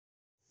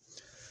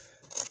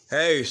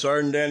Hey,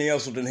 Sgt Dan here,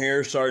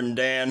 Sgt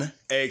Dan,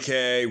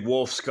 aka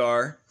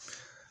Wolfscar.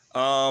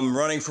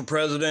 Running for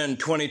president in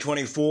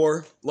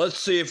 2024. Let's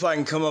see if I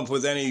can come up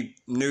with any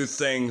new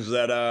things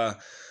that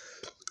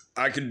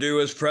I could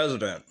do as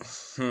president.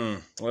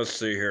 Let's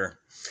see here.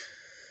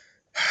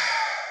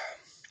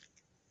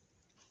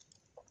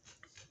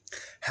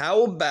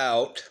 How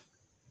about,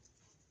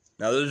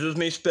 now this is just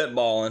me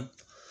spitballing,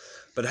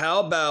 but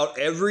how about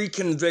every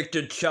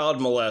convicted child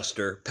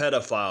molester,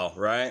 pedophile,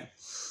 right?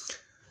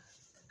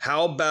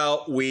 How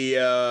about we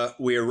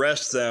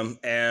arrest them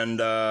and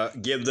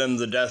give them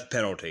the death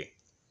penalty?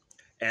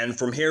 And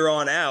from here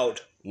on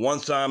out,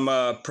 once I'm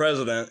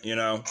president,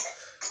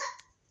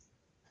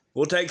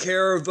 we'll take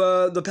care of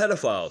the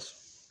pedophiles.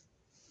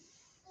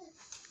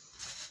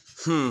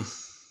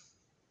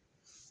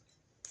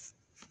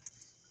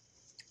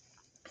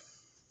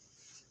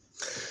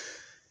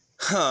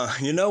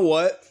 You know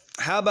what?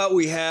 How about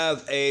we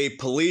have a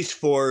police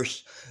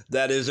force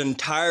that is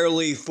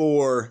entirely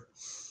for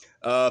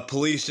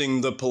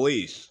policing the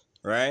police,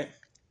 right?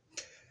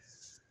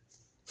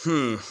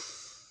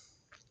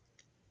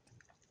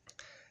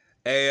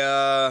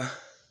 A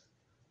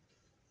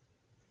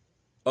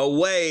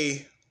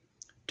way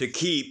to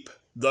keep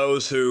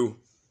those who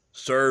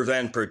serve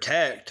and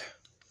protect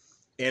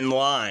in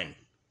line,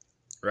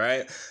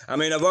 right? I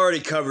mean, I've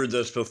already covered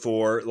this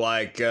before,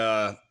 like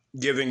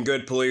giving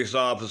good police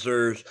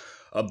officers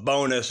a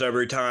bonus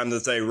every time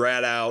that they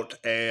rat out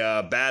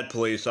a bad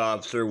police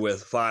officer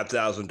with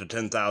 $5,000 to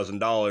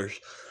 $10,000.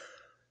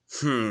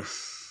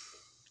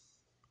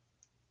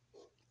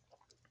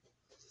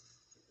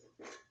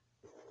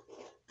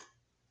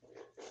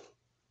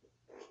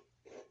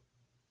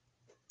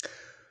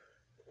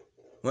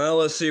 Well,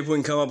 let's see if we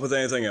can come up with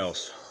anything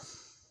else.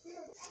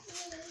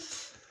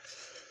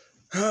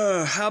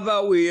 How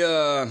about we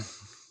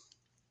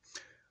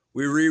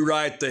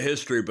rewrite the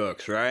history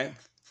books, right?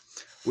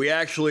 We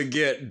actually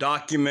get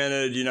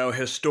documented,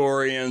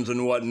 historians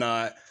and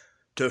whatnot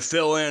to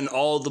fill in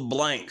all the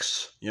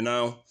blanks,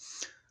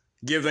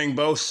 giving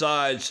both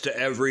sides to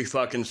every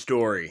fucking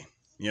story,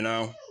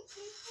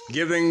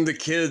 giving the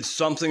kids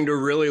something to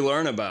really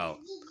learn about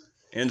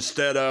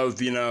instead of,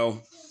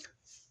 the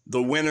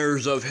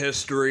winners of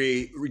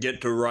history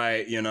get to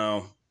write,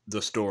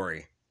 the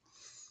story.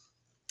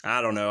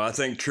 I don't know. I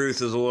think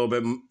truth is a little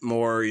bit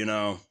more,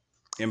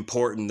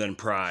 important than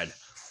pride.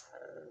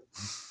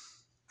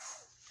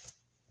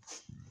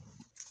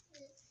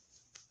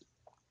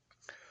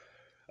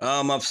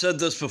 I've said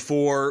this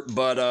before,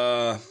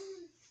 but,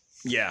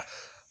 yeah.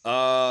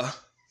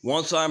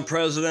 Once I'm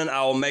president,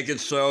 I will make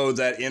it so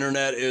that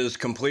internet is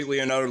completely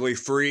and utterly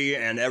free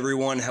and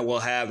everyone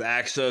will have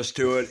access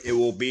to it. It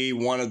will be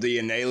one of the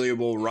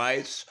inalienable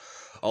rights,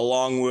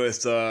 along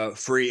with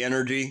free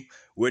energy,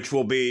 which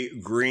will be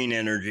green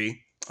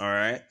energy, all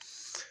right?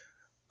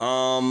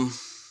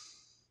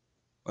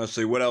 Let's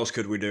see, what else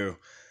could we do?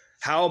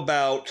 How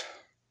about,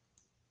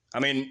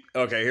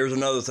 okay, here's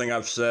another thing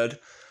I've said.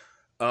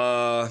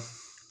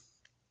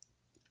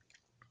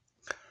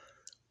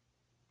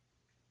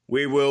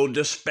 We will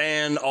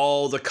disband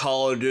all the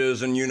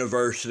colleges and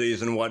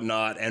universities and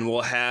whatnot, and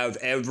we'll have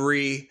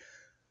every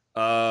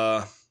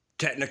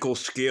technical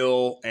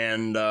skill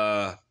and,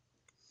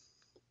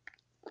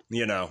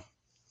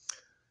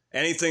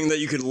 anything that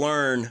you could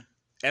learn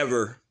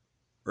ever,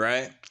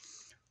 right?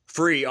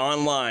 Free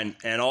online,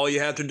 and all you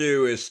have to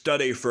do is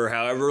study for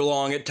however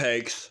long it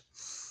takes,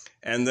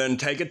 and then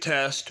take a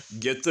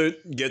test, get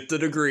the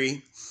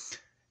degree,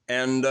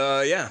 and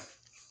yeah.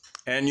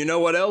 And you know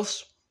what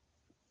else?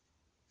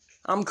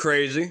 I'm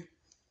crazy,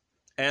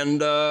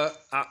 and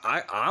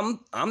I'm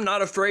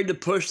not afraid to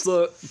push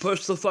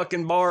the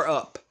fucking bar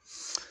up.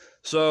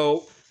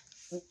 So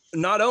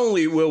not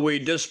only will we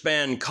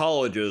disband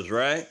colleges,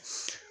 right?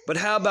 But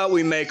how about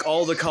we make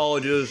all the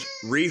colleges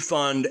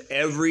refund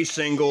every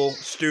single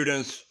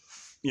student's,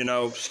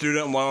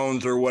 student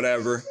loans or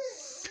whatever.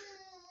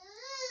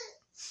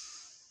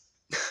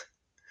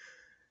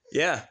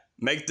 Yeah,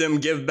 make them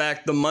give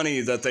back the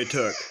money that they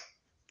took.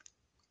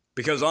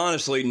 Because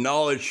honestly,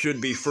 knowledge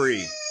should be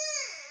free.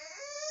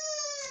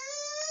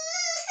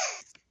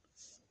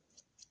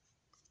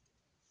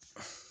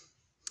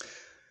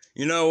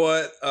 You know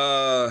what?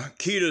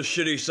 Kita's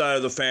shitty side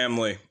of the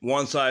family.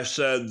 Once I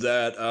said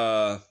that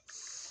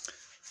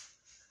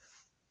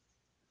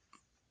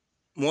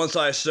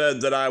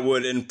I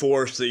would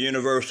enforce the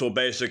universal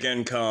basic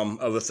income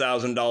of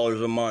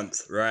 $1,000 a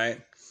month,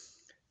 right?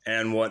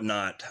 And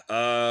whatnot.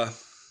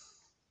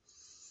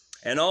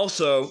 And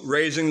also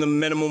raising the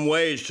minimum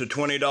wage to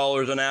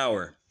 $20 an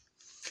hour.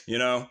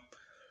 The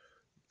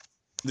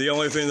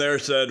only thing there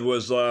said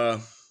was,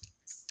 well,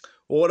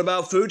 what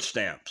about food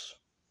stamps,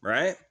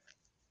 right?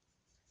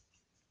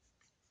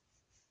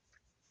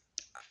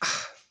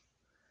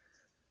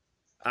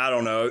 I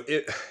don't know.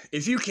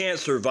 If you can't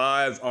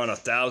survive on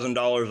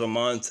 $1,000 a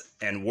month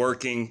and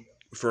working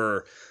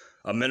for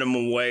a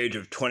minimum wage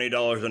of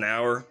 $20 an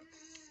hour,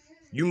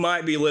 you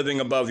might be living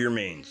above your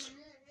means.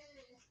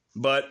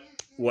 But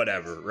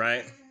whatever,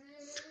 right?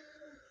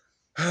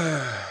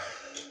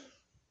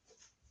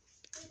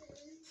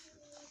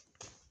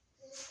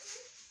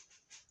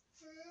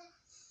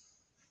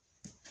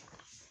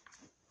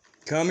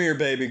 Come here,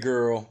 baby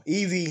girl.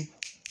 Evie.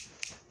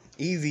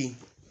 Evie.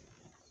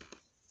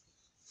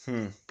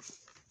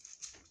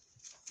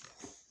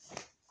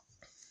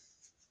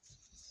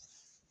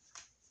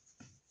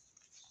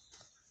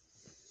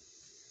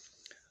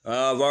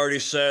 I've already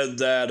said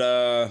that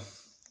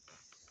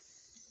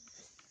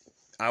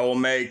I will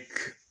make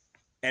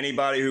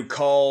anybody who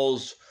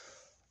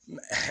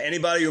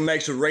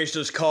makes a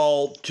racist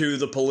call to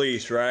the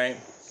police, right?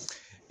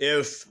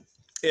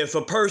 If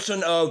a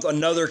person of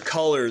another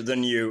color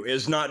than you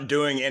is not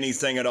doing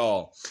anything at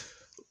all,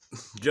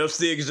 just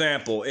the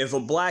example, if a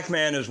black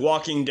man is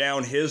walking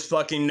down his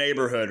fucking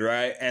neighborhood,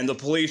 right, and the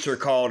police are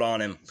called on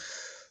him,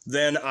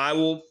 then I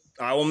will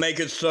make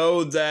it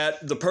so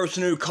that the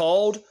person who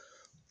called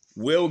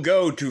will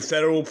go to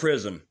federal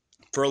prison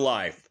for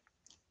life.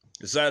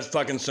 It's that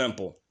fucking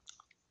simple.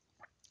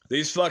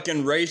 These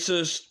fucking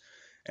racists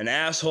and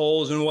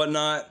assholes and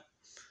whatnot,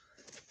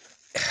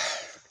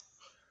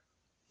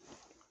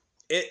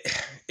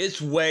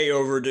 it's way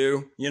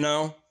overdue, you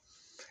know?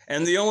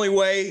 And the only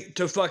way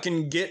to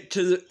fucking get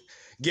to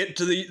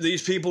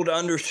these people to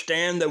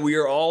understand that we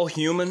are all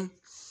human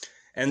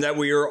and that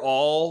we are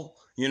all,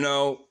 you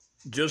know,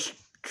 just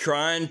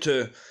trying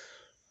to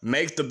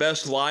make the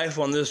best life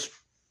on this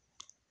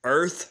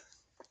earth,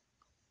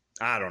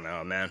 I don't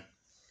know, man.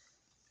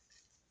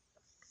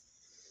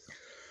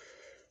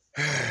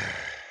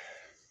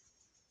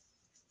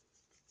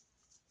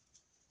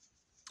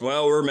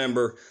 Well,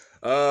 remember,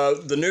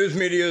 the news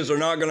medias are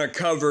not going to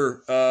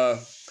cover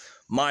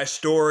my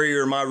story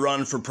or my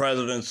run for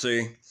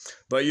presidency,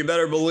 but you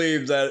better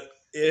believe that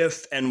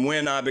if and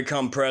when I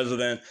become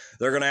president,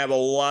 they're going to have a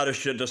lot of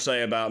shit to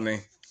say about me.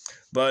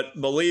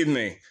 But believe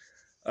me,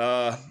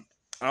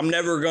 I'm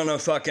never going to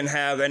fucking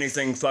have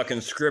anything fucking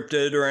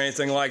scripted or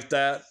anything like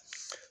that.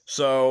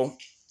 So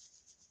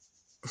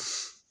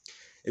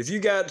if you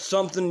got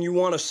something you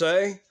want to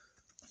say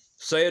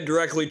it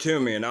directly to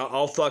me, and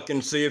I'll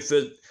fucking see if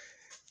it's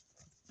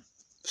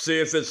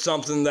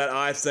something that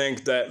I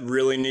think that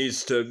really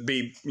needs to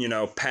be, you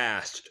know,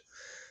 passed.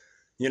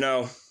 You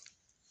know,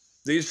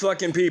 these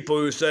fucking people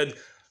who said,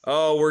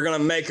 oh, we're going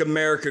to make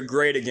America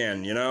great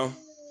again, you know?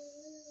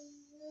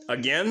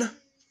 Again?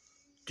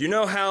 Do you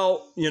know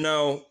how, you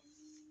know,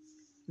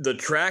 the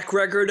track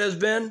record has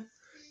been?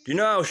 Do you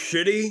know how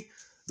shitty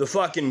the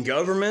fucking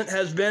government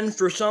has been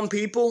for some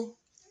people?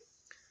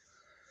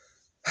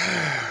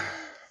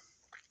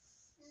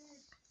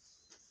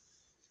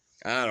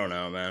 I don't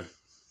know, man.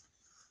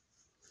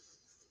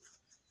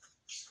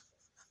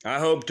 I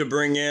hope to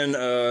bring in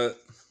a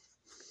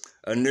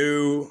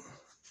new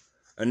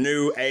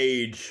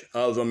age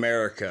of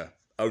America,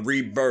 a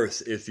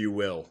rebirth, if you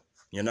will,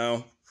 you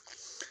know?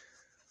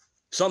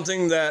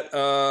 Something that,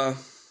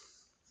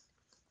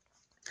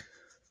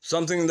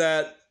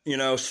 you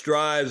know,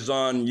 strives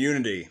on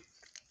unity.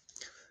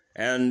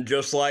 And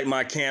just like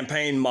my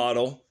campaign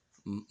motto,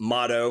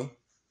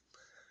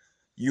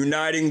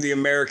 uniting the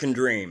American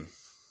dream.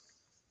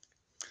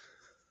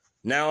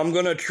 Now I'm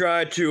going to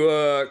try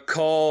to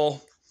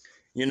call,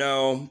 you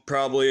know,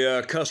 probably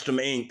Custom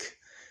Inc.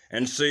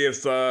 and see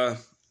if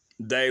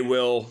they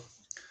will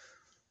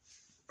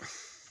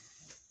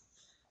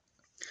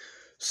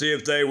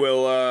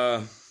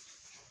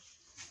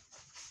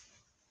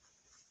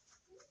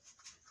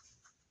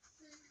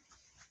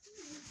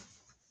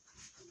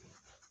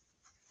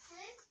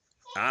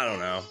I don't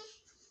know,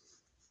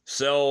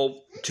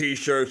 sell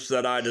t-shirts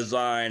that I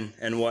design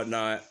and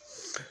whatnot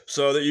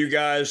so that you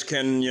guys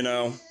can, you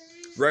know,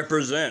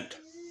 represent.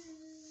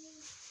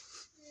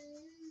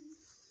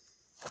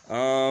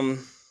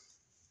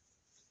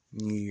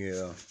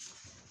 Yeah.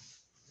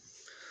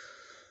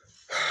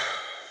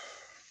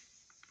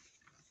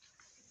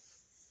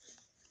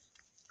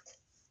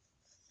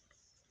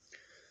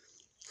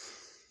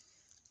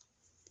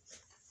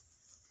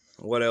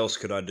 What else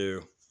could I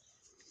do?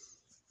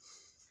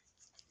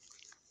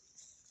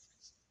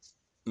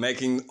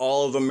 Making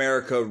all of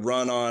America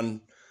run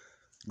on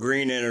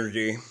green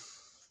energy.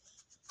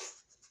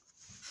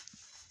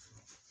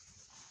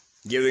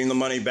 Giving the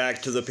money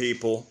back to the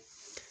people.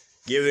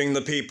 Giving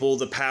the people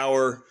the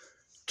power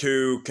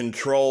to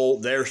control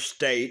their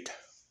state.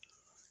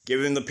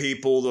 Giving the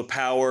people the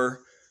power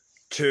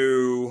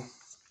to,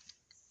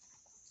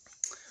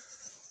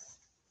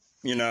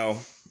 you know,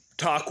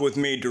 talk with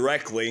me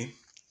directly.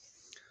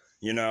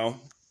 You know,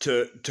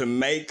 to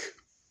make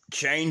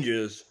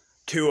changes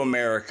to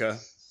America.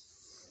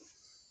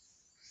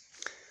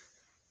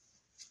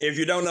 If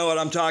you don't know what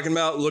I'm talking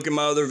about, look at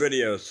my other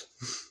videos.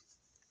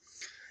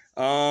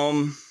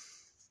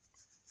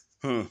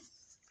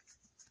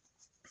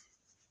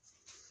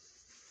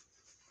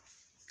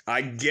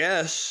 I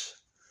guess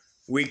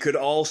we could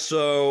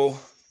also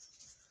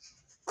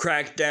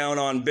crack down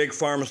on big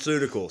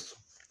pharmaceuticals,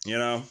 you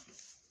know,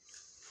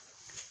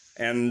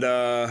 and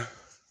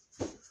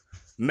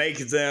make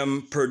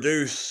them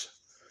produce,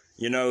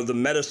 you know, the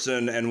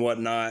medicine and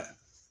whatnot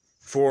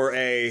for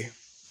a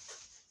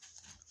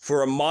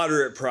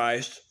moderate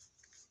price,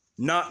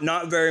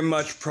 not very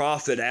much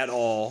profit at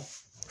all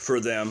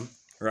for them,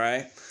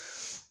 right?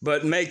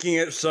 but making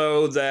it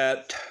so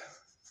that,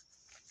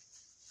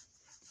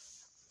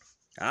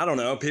 I don't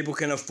know, people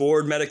can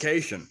afford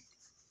medication.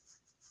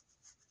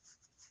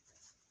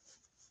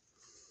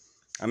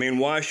 I mean,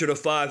 why should a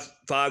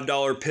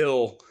 $5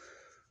 pill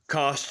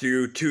cost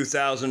you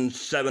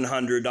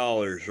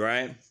 $2,700,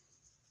 right?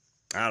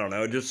 I don't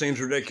know. It just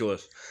seems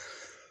ridiculous.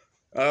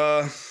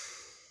 And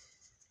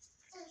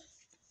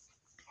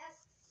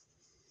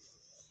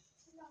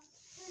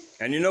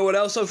you know what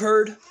else I've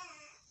heard?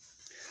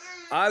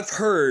 I've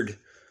heard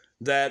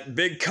that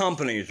big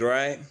companies,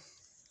 right?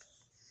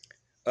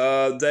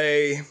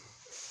 They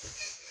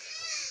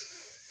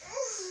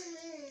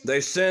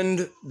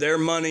send their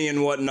money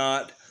and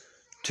whatnot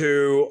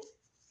to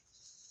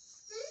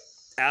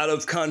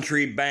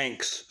out-of-country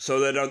banks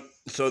so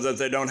that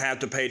they don't have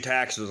to pay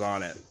taxes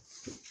on it.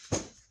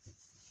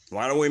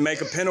 Why don't we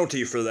make a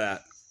penalty for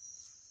that?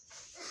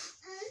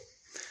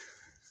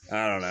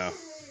 I don't know.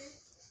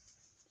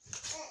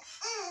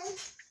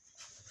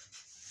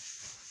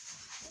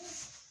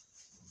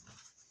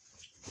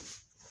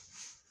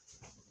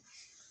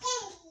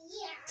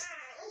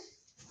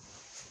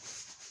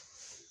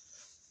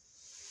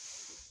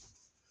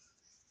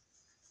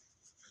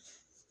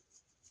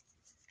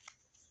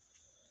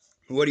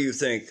 What do you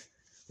think?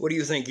 What do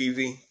you think,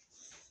 Evie?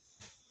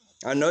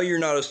 I know you're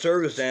not a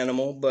service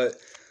animal, but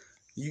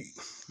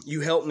you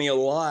help me a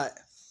lot.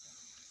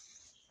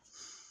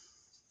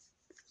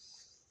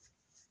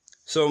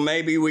 So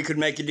maybe we could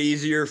make it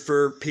easier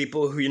for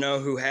people who,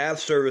 who have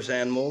service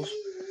animals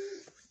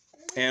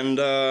and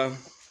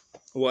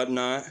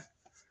whatnot.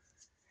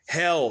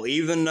 Hell,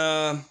 even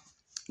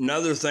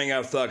another thing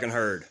I've fucking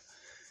heard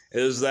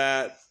is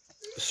that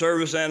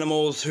service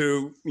animals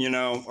who,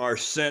 are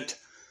sent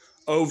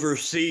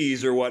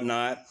overseas or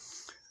whatnot,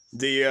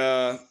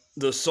 the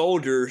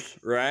soldiers,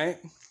 right,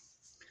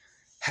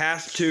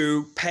 have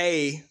to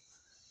pay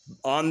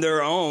on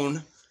their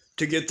own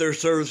to get their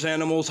service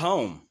animals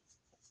home.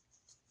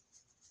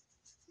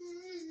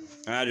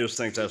 I just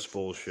think that's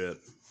bullshit.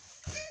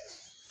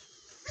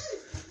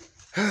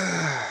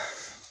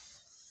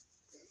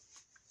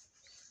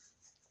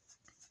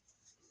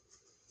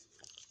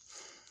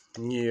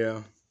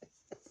 Yeah.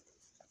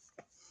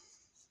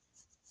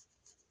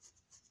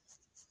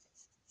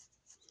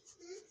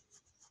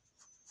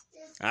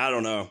 I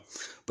don't know.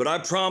 But I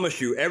promise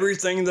you,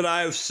 everything that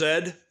I have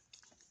said,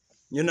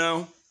 in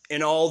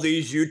all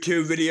these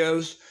YouTube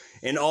videos,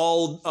 in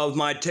all of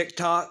my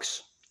TikToks,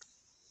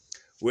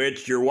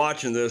 which you're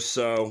watching this,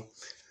 so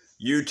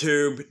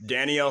YouTube,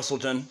 Danny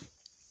Usselton,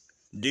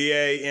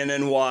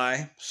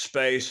 DANNY,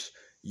 space,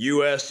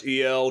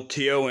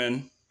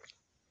 USELTON.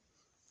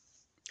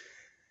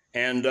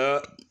 And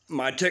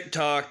my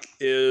TikTok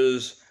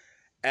is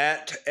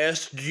at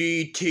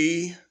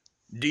SGTDAN.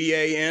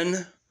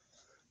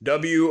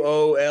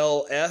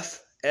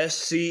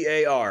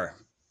 WOLFSCAR.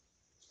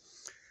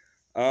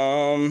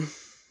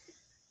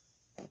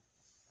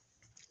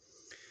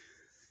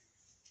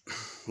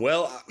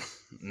 Well,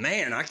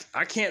 man, I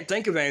can't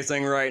think of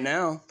anything right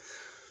now.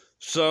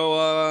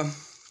 So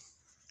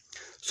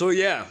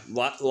yeah,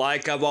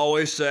 like I've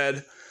always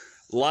said,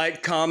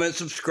 like, comment,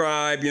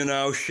 subscribe,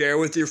 share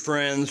with your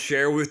friends,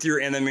 share with your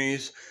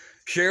enemies,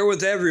 share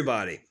with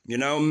everybody,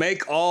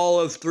 make all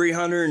of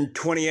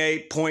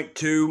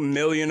 328.2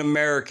 million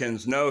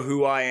Americans know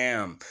who I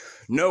am,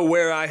 know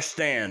where I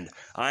stand.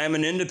 I am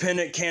an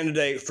independent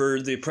candidate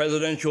for the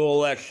presidential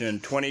election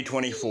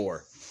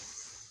 2024.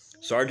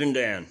 Sgt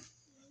Dan,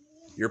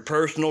 your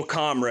personal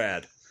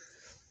comrade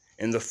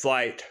in the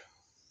fight.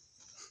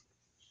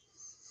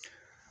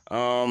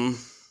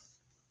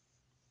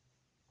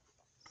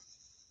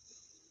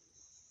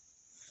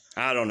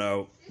 I don't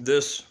know.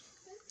 This...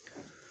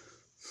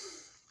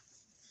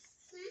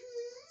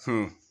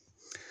 You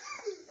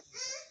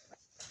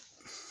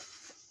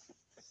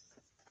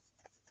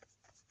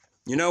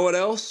know what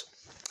else?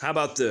 How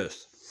about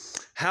this?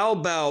 How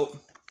about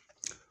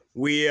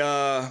we,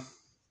 now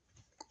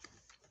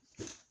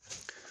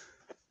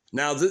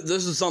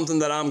this is something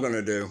that I'm going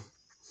to do.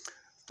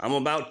 I'm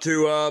about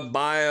to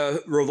buy a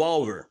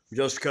revolver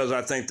just because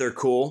I think they're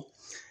cool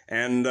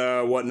and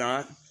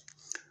whatnot.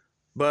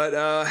 But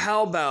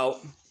how about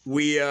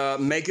we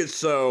make it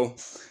so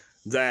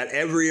that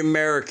every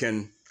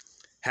American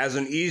has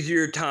an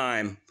easier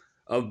time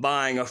of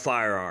buying a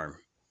firearm.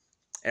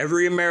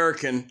 Every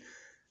American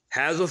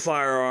has a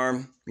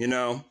firearm,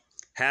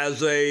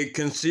 has a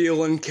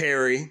conceal and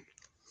carry,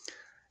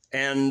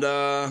 and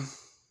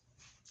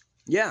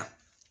yeah.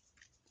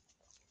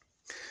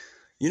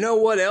 You know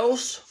what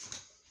else?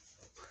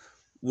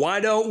 Why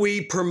don't we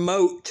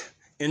promote,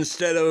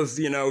 instead of,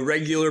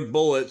 regular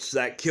bullets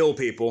that kill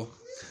people,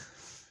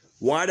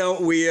 why don't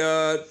we,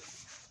 have,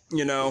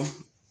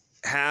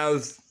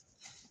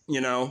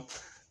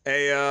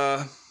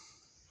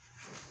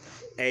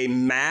 a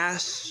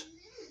mass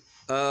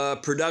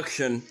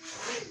production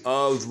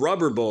of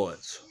rubber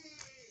bullets.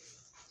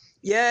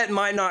 Yeah, it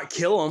might not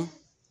kill them,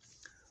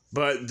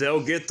 but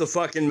they'll get the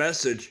fucking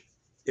message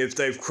if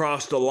they've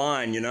crossed a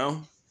line,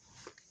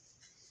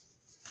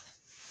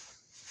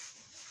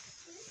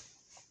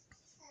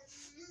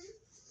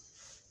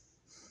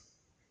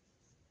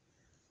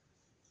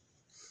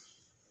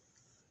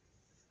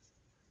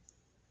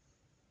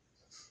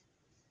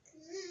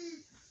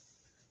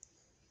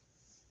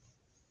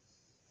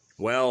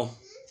 Well,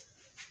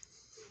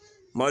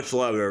 much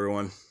love,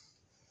 everyone.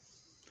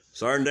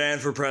 Sgt Dan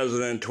for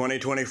President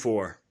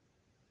 2024.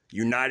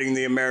 Uniting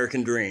the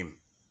American dream.